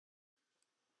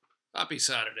Happy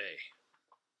Saturday.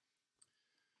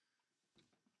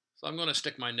 So I'm going to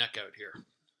stick my neck out here.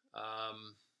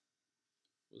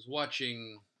 Was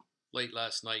watching late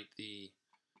last night the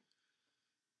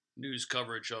news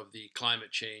coverage of the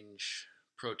climate change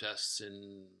protests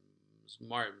in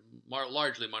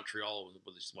largely Montreal.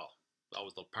 Well, that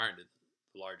was apparently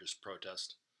the largest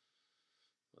protest.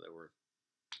 They were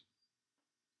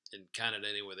in Canada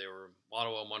anyway. They were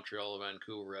Ottawa, Montreal,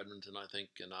 Vancouver, Edmonton, I think,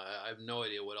 and I have no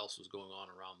idea what else was going on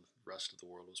around the rest of the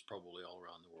world. It was probably all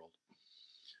around the world.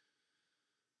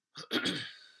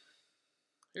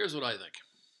 Here's what I think.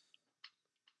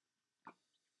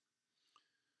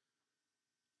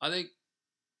 I think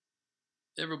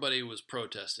everybody was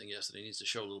protesting yesterday needs to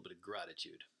show a little bit of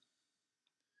gratitude.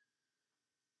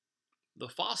 The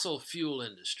fossil fuel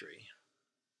industry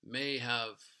may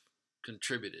have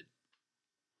contributed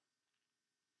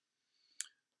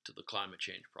to the climate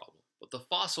change problem, but the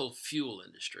fossil fuel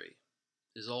industry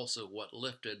is also what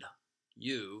lifted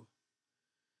you,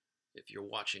 if you're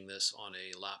watching this on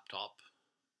a laptop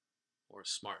or a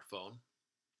smartphone,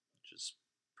 which is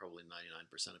probably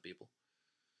 99% of people,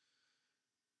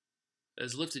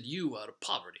 has lifted you out of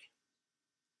poverty.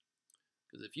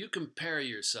 Because if you compare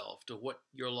yourself to what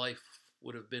your life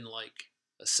would have been like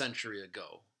a century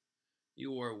ago,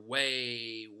 you are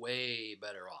way, way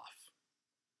better off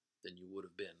than you would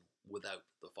have been without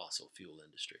the fossil fuel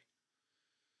industry.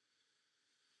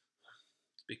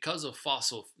 It's because of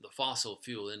the fossil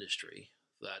fuel industry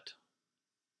that,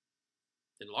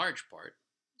 in large part,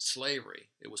 slavery,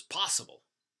 it was possible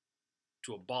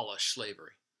to abolish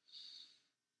slavery.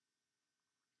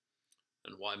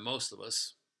 And why most of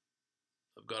us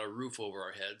have got a roof over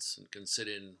our heads and can sit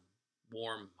in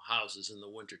warm houses in the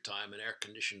wintertime and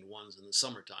air-conditioned ones in the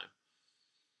summertime.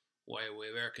 Why we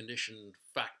have air-conditioned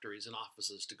factories and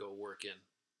offices to go work in.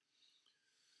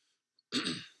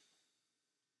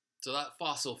 So that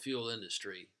fossil fuel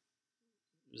industry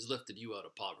has lifted you out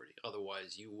of poverty.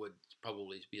 Otherwise, you would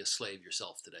probably be a slave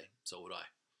yourself today. So would I.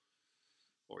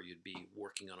 Or you'd be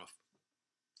working on a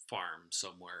farm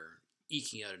somewhere,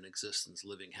 eking out an existence,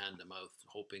 living hand to mouth,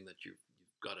 hoping that you've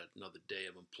got another day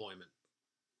of employment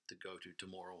to go to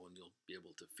tomorrow, and you'll be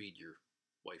able to feed your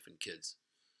wife and kids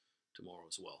tomorrow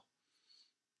as well.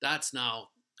 That's now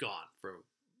gone for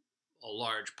a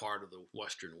large part of the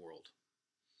Western world.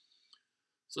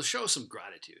 So show some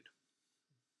gratitude.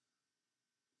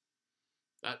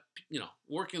 That,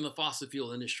 working in the fossil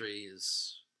fuel industry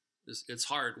is it's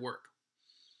hard work.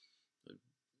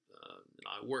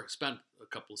 I spent a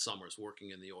couple of summers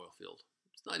working in the oil field.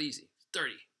 It's not easy. It's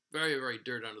dirty. Very, very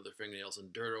dirt under the fingernails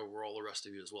and dirt over all the rest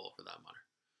of you as well, for that matter.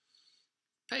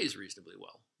 Pays reasonably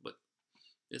well, but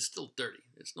it's still dirty.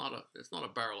 It's not a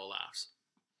barrel of laughs.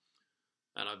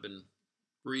 And I've been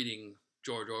reading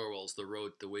George Orwell's The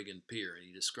Road to Wigan Pier, and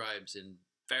he describes in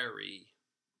very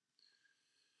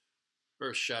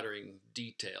earth-shattering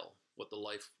detail what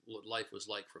life was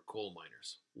like for coal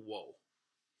miners. Whoa.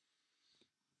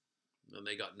 And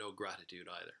they got no gratitude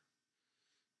either.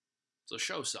 So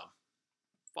show some.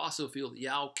 Fossil fuel,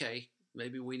 yeah, okay,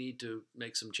 maybe we need to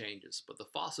make some changes, but the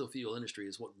fossil fuel industry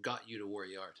is what got you to where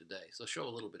you are today. So show a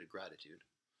little bit of gratitude.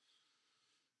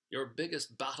 Your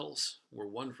biggest battles were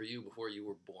won for you before you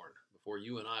were born, before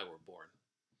you and I were born.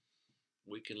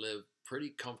 We can live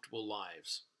pretty comfortable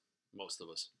lives, most of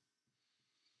us,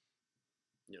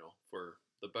 for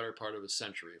the better part of a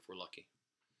century if we're lucky.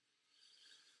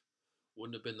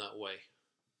 Wouldn't have been that way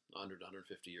 100,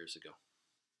 150 years ago.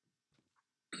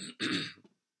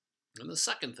 And the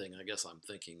second thing I guess I'm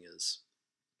thinking is,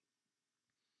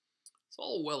 it's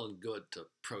all well and good to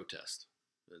protest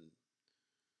and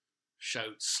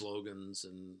shout slogans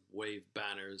and wave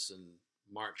banners and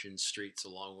march in streets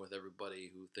along with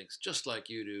everybody who thinks just like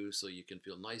you do, so you can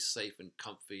feel nice, safe, and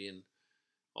comfy and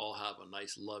all have a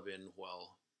nice love-in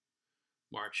while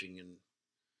marching and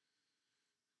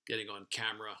getting on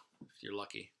camera if you're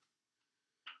lucky.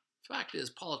 Fact is,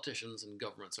 politicians and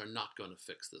governments are not going to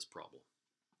fix this problem.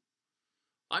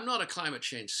 I'm not a climate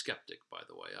change skeptic, by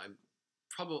the way. I'm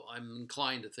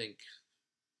inclined to think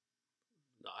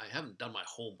I haven't done my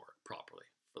homework properly,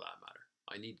 for that matter.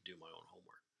 I need to do my own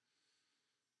homework.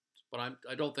 But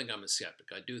I don't think I'm a skeptic.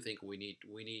 I do think we need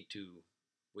to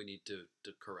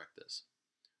correct this.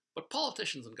 But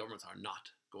politicians and governments are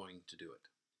not going to do it.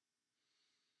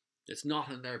 It's not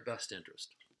in their best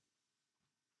interest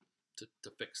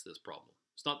to fix this problem.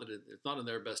 It's not in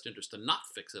their best interest to not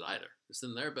fix it either. It's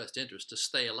in their best interest to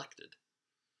stay elected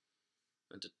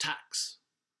and to tax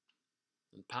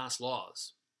and pass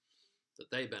laws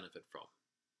that they benefit from.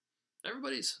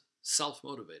 Everybody's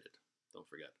self-motivated, don't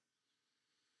forget.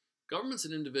 Governments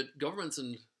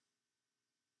and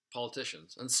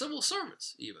politicians and civil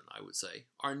servants, even, I would say,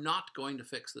 are not going to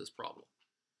fix this problem.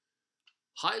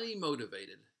 Highly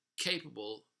motivated,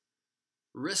 capable,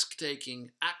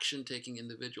 risk-taking, action-taking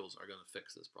individuals are going to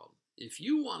fix this problem. If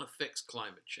you want to fix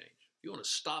climate change, if you want to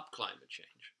stop climate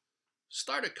change,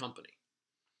 start a company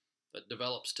that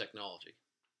develops technology,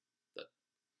 that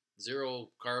zero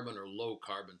carbon or low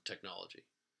carbon technology,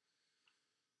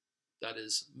 that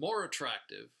is more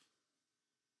attractive,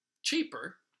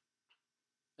 cheaper,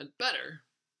 and better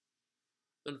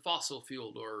than fossil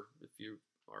fueled, or if you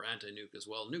are anti-nuke as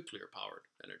well, nuclear powered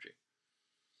energy.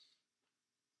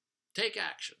 Take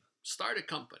action. Start a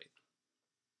company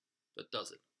that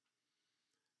does it.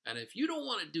 And if you don't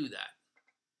want to do that,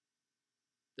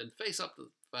 then face up to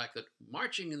the fact that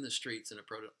marching in the streets in a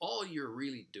protest, all you're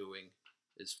really doing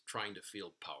is trying to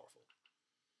feel powerful,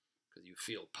 because you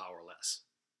feel powerless.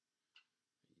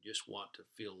 You just want to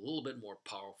feel a little bit more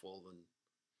powerful than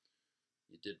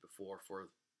you did before for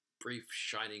a brief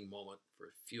shining moment for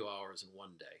a few hours in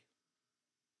one day.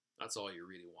 That's all you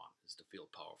really want, is to feel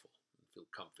powerful and feel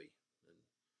comfy and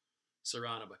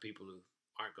surrounded by people who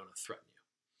aren't going to threaten you.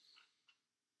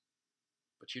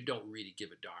 But you don't really give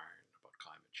a darn about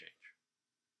climate change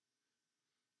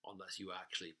unless you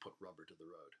actually put rubber to the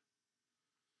road.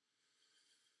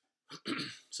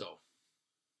 So,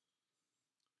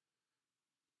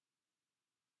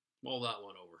 mull that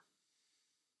one over.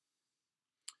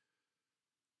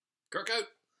 Kirk out.